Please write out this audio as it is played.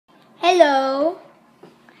Hello.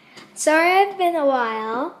 Sorry I've been a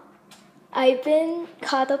while. I've been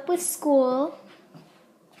caught up with school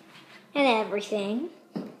and everything.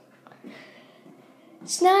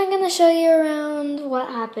 So now I'm going to show you around what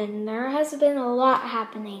happened. There has been a lot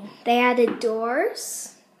happening. They added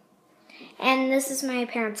doors, and this is my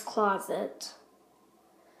parents' closet.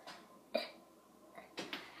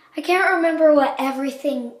 I can't remember what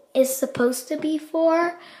everything is supposed to be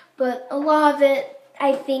for, but a lot of it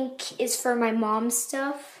I think is for my mom's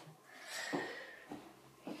stuff.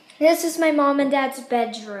 This is my mom and dad's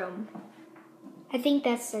bedroom. I think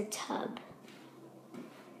that's their tub.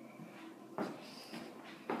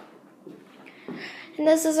 And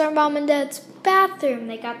this is our mom and dad's bathroom.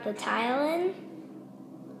 They got the tile in.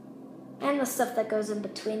 And the stuff that goes in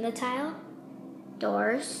between the tile.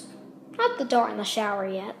 Doors. Not the door in the shower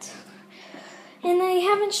yet. And I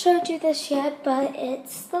haven't showed you this yet, but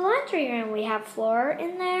it's the laundry room. We have floor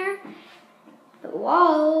in there. The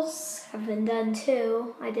walls have been done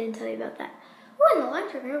too. I didn't tell you about that. Oh, and the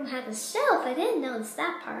laundry room had a shelf. I didn't notice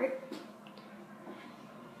that part.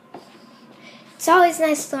 It's always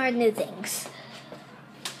nice to learn new things.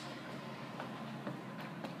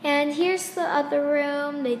 And here's the other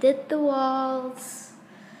room. They did the walls.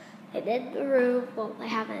 They did the roof. Well, they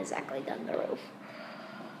haven't exactly done the roof.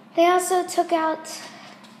 They also took out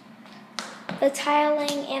the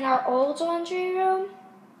tiling in our old laundry room.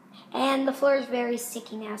 And the floor is very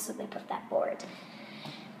sticky now, so they put that board.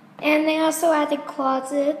 And they also added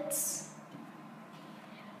closets.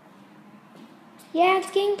 Yeah,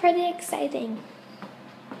 it's getting pretty exciting.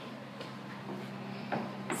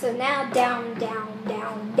 So now down, down,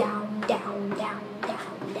 down, down, down, down,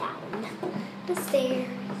 down, down the stairs.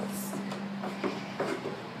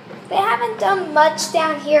 They haven't done much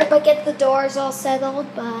down here but get the doors all settled,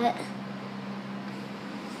 but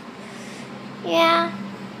yeah.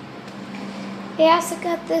 They also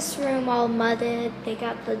got this room all mudded. They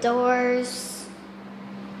got the doors.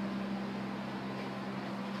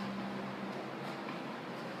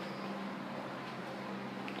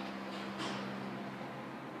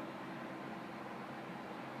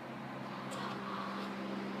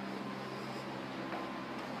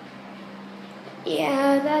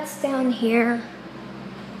 Yeah, that's down here.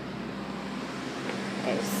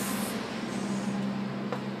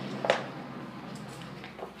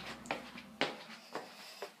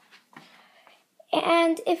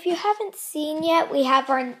 And if you haven't seen yet, we have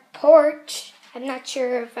our porch. I'm not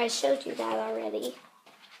sure if I showed you that already.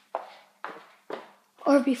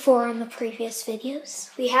 Or before on the previous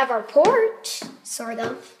videos. We have our porch, sort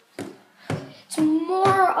of. It's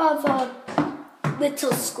more of a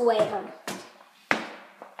little square.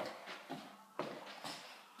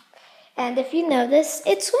 And if you notice,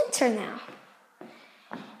 it's winter now.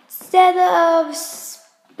 Instead of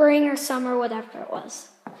spring or summer, whatever it was.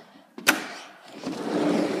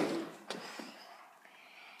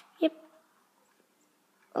 Yep.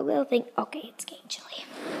 A little thing. Okay, it's getting chilly.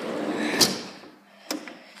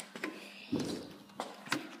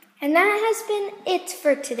 And that has been it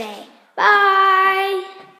for today. Bye!